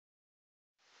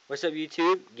What's up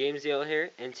YouTube? GameZeal here,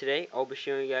 and today I'll be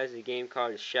showing you guys a game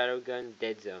called Shadowgun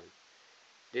Deadzone.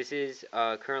 This is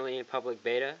currently in public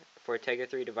beta for Tegra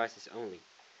 3 devices only.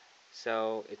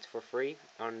 So it's for free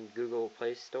on Google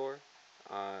Play Store.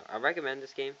 I recommend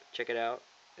this game. Check it out.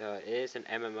 It is an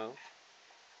MMO,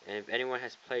 and if anyone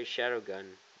has played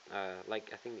Shadowgun, I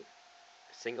think a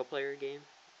single player game.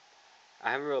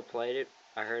 I haven't really played it.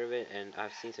 I heard of it and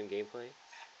I've seen some gameplay.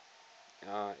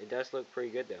 It does look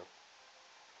pretty good though.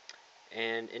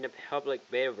 And in the public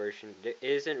beta version, there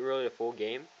isn't really a full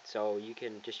game, so you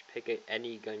can just pick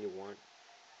any gun you want.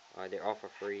 They're all for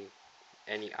free.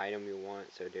 Any item you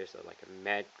want. So there's like a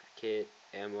med kit,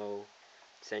 ammo,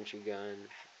 sentry gun,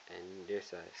 and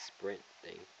there's a sprint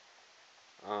thing.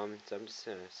 So I'm just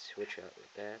gonna switch out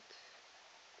with that.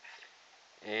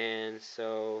 And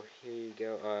so here you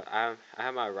go. I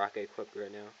have my rocket equipped right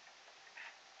now.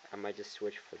 I might just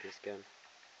switch for this gun.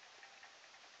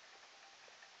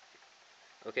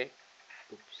 Okay.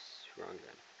 Oops, wrong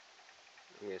gun.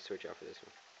 I'm gonna switch out for this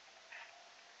one.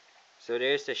 So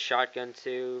there's the shotgun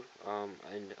too,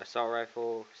 an assault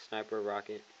rifle, sniper,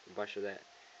 rocket, a bunch of that.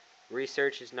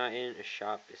 Research is not in, a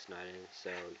shop is not in,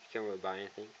 so you can't really buy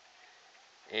anything.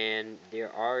 And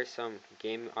there are some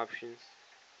game options,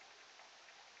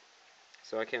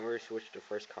 so I can't really switch to the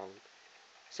first column.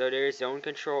 So there's zone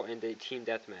control and the team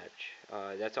deathmatch.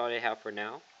 That's all they have for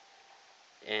now,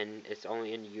 and it's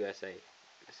only in the USA.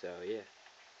 So yeah,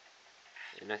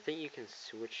 and I think you can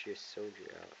switch your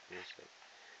soldier out.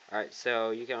 Alright,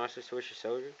 so you can also switch your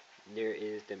soldier. There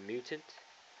is the mutant,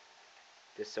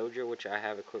 the soldier, which I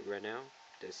have equipped right now,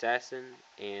 the assassin,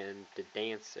 and the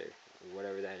dancer,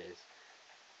 whatever that is.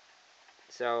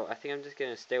 So I think I'm just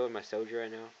gonna stay with my soldier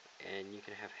right now, and you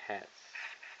can have hats.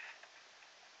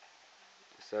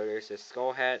 So there's a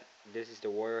skull hat. This is the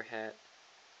warrior hat.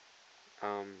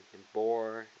 The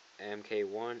boar,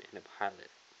 MK1, and a pilot.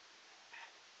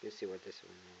 Let's see what this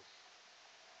one is.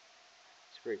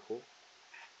 It's pretty cool.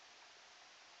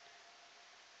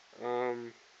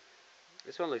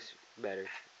 This one looks better.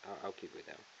 I'll keep it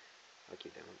down. I'll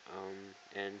keep that one.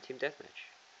 And team deathmatch.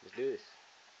 Let's do this.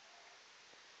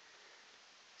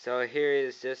 So here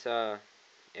is just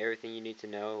everything you need to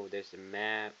know. There's the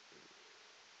map,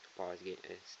 pause game,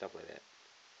 stuff like that.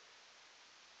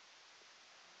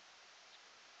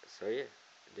 So yeah,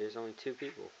 there's only 2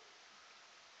 people.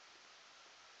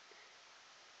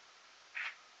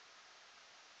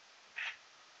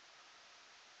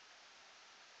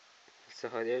 So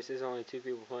there's just only 2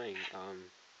 people playing.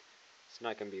 It's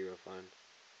not gonna be real fun.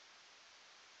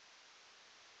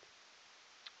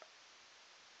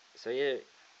 So yeah,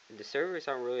 the servers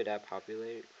aren't really that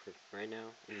populated for right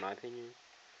now, in my opinion.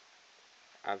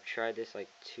 I've tried this like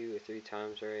 2 or 3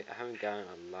 times already. I haven't gotten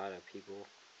a lot of people.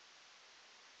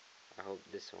 I hope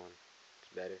this one is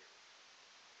better.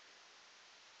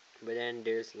 But then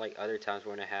there's like other times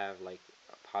when I have like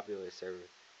a popular server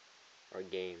or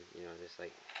game, you know, just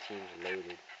like teams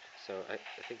loaded. So I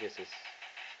think this is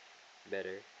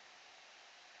better.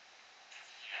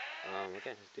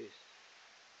 Okay, let's do this.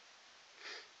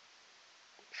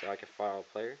 So I can follow a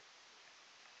player.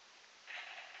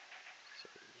 So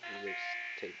let's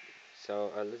take.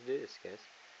 So let's do this, guys.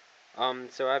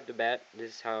 So I have the bat.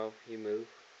 This is how you move.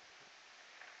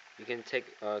 You can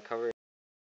take cover.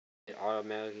 It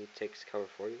automatically takes cover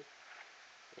for you,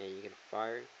 and you can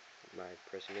fire by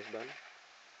pressing this button.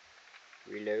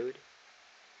 Reload.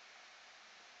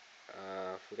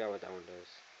 Forgot what that one does.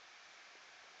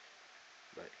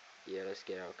 But yeah, let's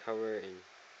get our cover and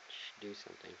do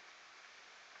something.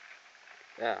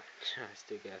 Ah,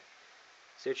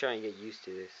 still trying to get used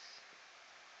to this.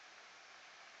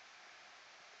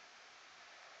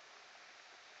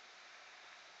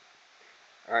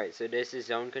 Alright, so this is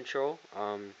zone control.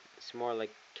 It's more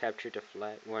like capture the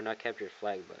flag. Well, not capture the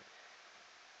flag, but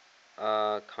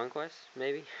conquest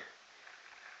maybe.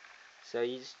 So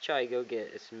you just try to go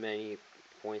get as many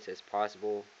points as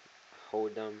possible,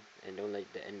 hold them, and don't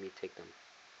let the enemy take them.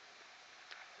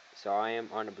 So I am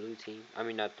on the blue team. I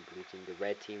mean, not the blue team, the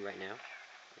red team right now.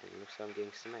 And it looks like I'm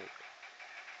getting sniped.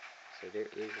 So there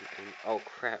is an enemy. Oh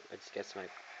crap! I just got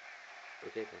sniped.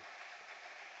 Okay then.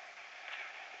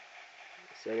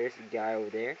 So there's a guy over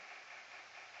there.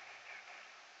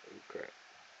 Oh crap.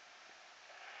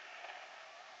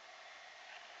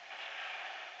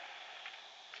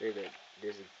 So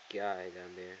there's a guy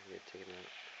down there. I'm gonna take him out.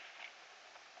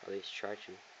 At least try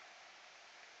to.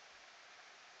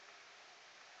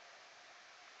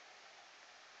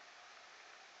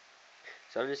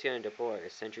 So I'm just gonna deploy a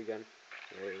sentry gun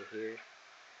right here.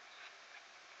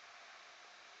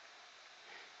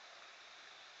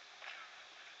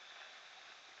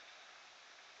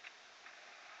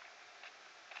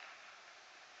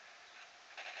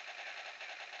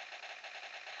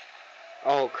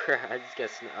 Oh crap! I just got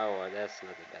oh, well, that's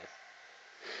not the best.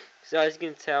 So as you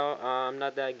can tell, I'm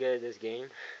not that good at this game.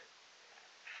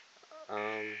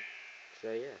 Um,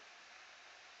 so yeah,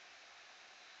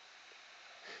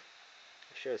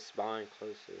 I should have spawned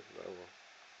closer, but oh well.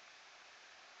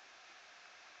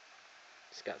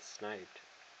 Just got sniped.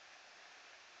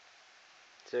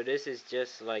 So this is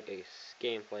just like a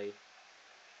gameplay,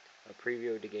 a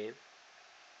preview of the game.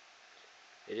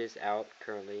 It is out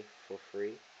currently for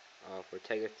free, for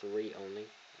Tegra 3 only.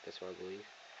 That's what I believe.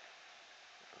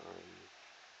 Um,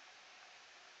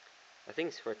 I think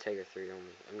it's for Tegra 3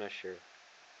 only. I'm not sure.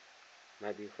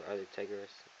 Might be for other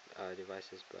Tegra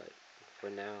devices, but for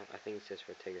now, I think it's just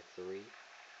for Tegra 3.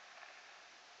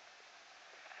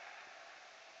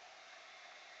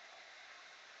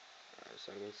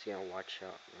 So I'm just gonna watch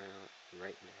out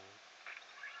right now.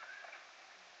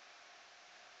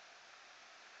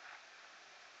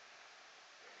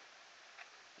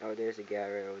 Oh, there's a guy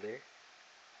right over there.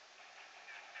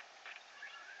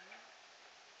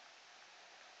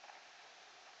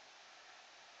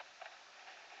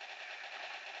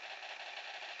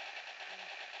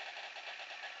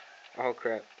 Oh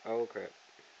crap! Oh crap!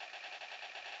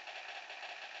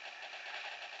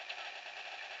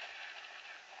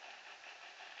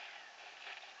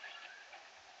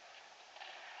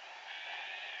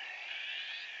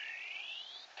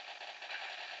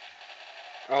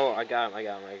 Oh, I got him! I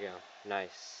got him! I got him!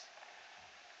 Nice.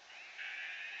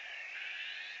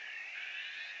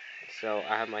 So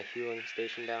I have my healing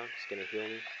station down. It's gonna heal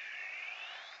me,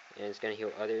 and it's gonna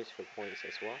heal others for points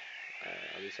as well.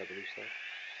 At least I believe so.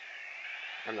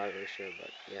 I'm not really sure, but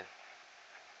yeah.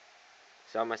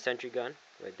 So my sentry gun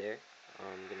right there.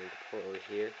 I'm gonna deploy over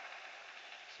here.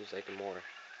 Seems like a more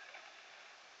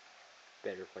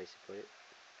better place to put it.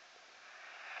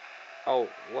 Oh,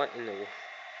 what in the?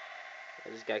 I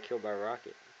just got killed by a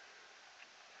rocket.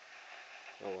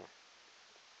 Oh well.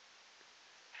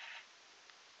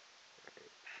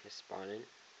 Just spawning.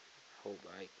 Hope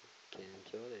I can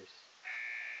kill this.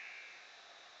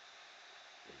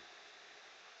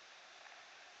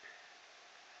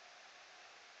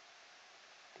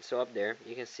 So up there,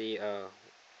 you can see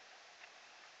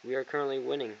we are currently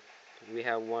winning. We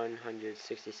have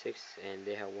 166 and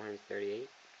they have 138.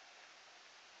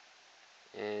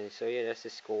 And so yeah, that's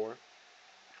the score.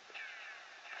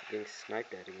 Getting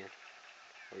sniped at again.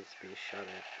 Or he's being shot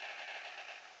at.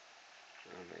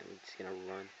 Oh man, we're just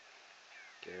gonna run.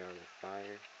 Get out of the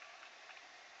fire.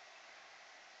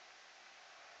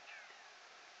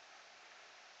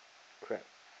 Crap.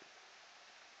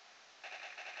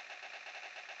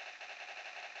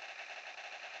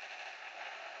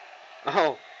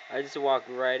 Oh, I just walked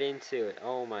right into it.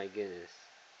 Oh my goodness.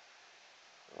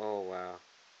 Oh wow.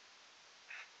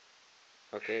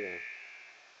 Okay then.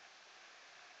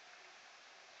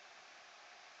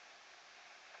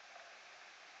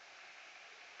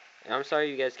 And I'm sorry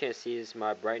you guys can't see this.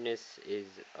 My brightness is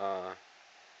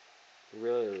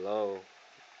really low.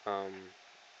 Um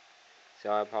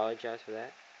so I apologize for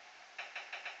that.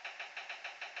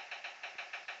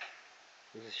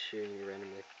 I'm just shooting you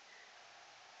randomly.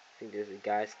 I think there's a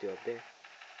guy still up there.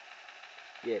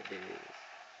 Yeah, there is.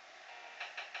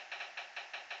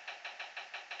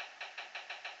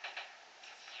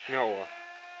 No, I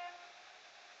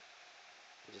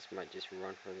just might just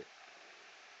run from it.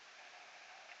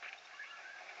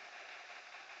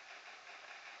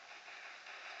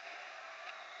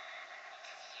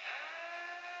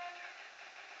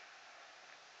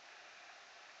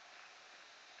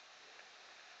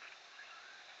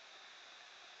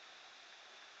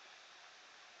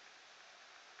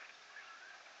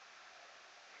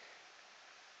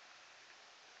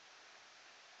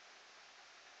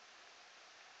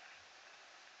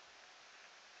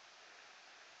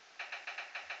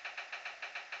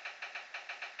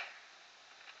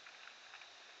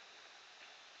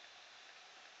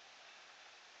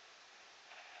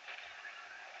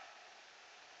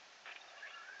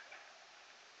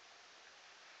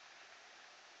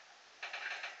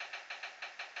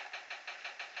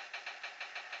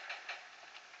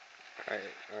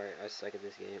 Alright, I suck at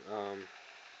this game.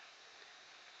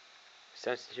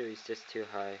 Sensitivity is just too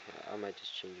high. I might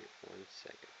just change it. 1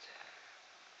 second.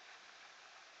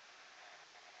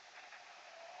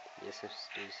 Yes,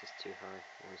 sensitivity is just too high.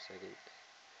 1 second.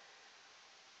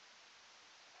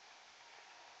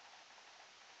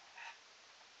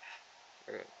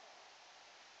 Okay.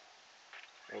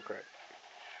 Oh crap.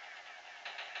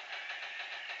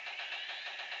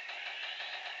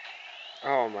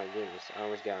 Oh my goodness, I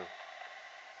almost got him.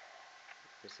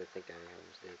 Yes, I think I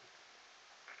almost did.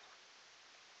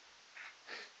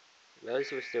 But at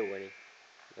least we're still winning.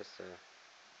 That's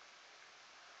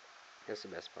That's the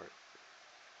best part.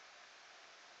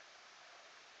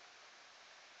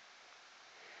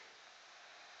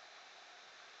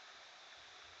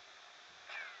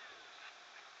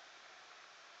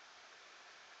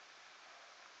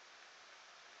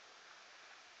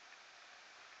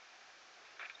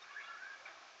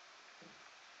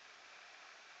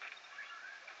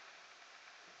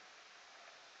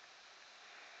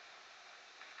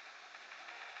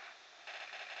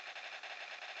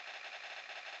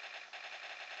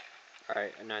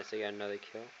 Alright, nice, I got another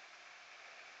kill.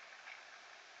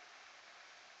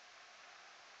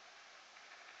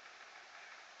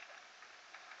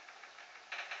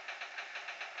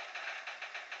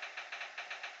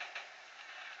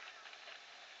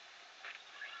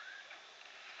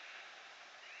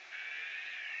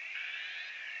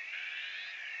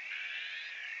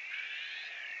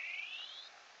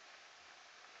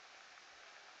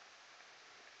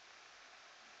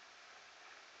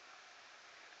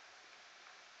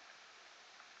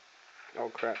 Oh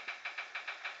crap.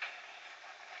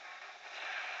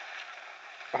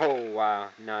 Oh wow,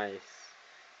 nice.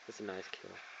 That's a nice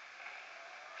kill.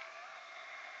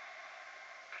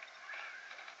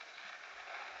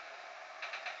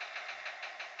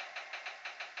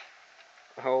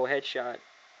 Oh, headshot.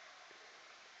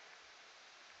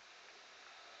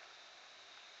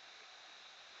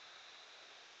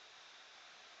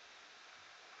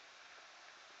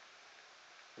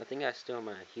 I think I still have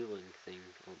my healing thing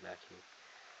back here.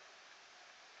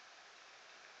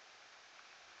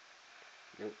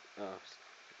 Nope. Oh, it's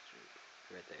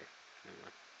right there. Never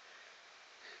mind.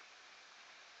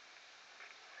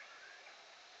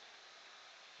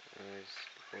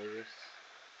 Before this.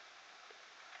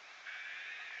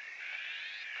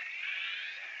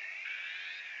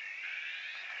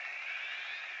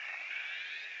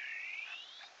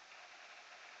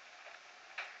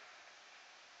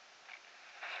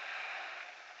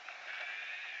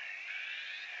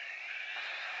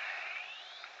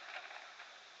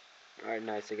 Alright,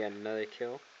 nice. I got another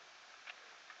kill.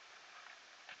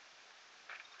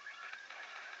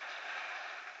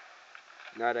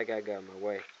 Now that guy got in my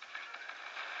way.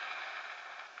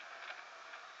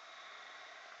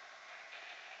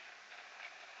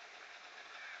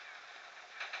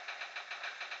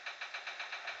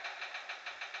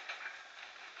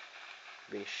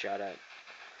 Being shot at.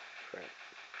 Crap.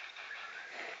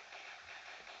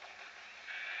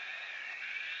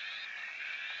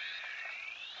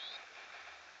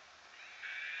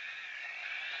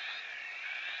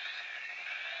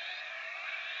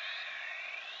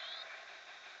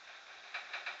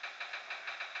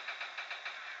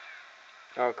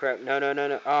 Oh crap. No, no, no,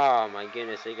 no. Oh my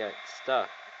goodness, they got stuck.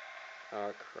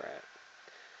 Oh crap.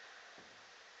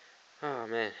 Oh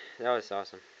man, that was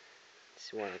awesome.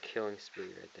 This one a killing spree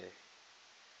right there.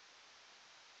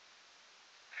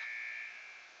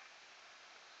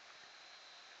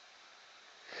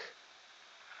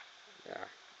 Yeah.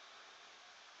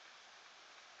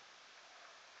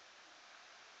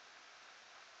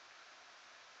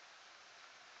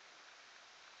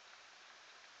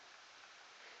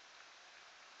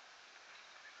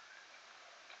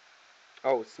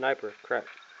 Oh, sniper. Crap.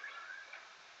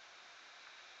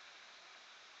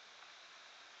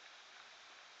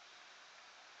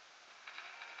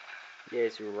 Yeah,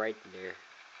 it's right there.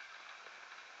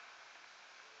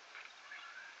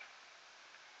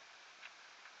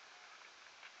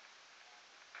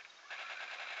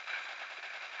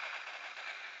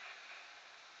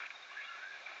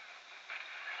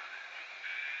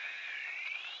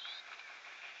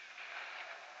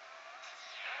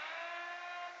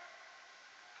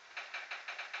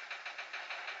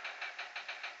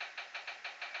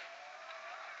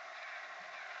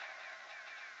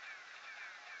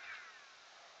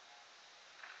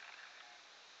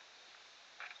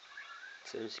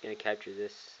 So I'm just gonna capture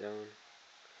this zone.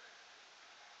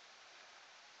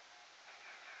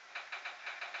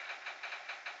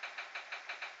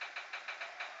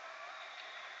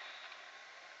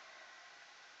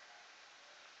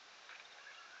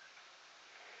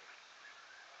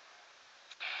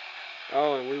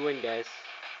 Oh, and we win, guys.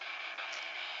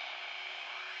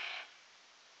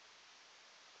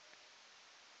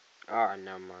 Oh,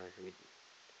 never mind.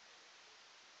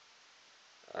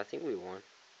 I think we won.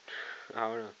 I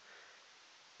don't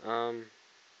know.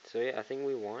 So yeah, I think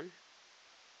we won.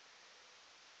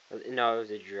 No, it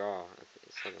was a draw.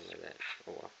 Something like that.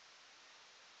 Oh well.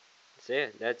 So yeah,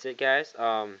 that's it, guys.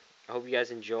 I hope you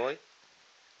guys enjoy.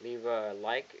 Leave a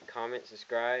like, comment,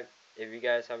 subscribe. If you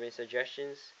guys have any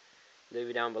suggestions, leave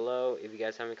it down below. If you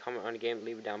guys have any comment on the game,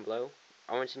 leave it down below.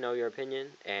 I want to know your opinion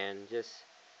and just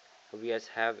Hope you guys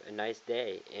have a nice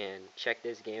day, and check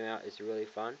this game out. It's really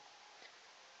fun.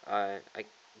 I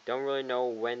don't really know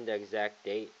when the exact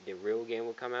date the real game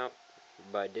will come out,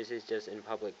 but this is just in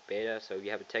public beta, so if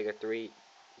you have a Tegra 3,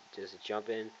 just jump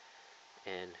in,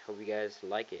 and hope you guys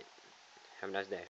like it. Have a nice day.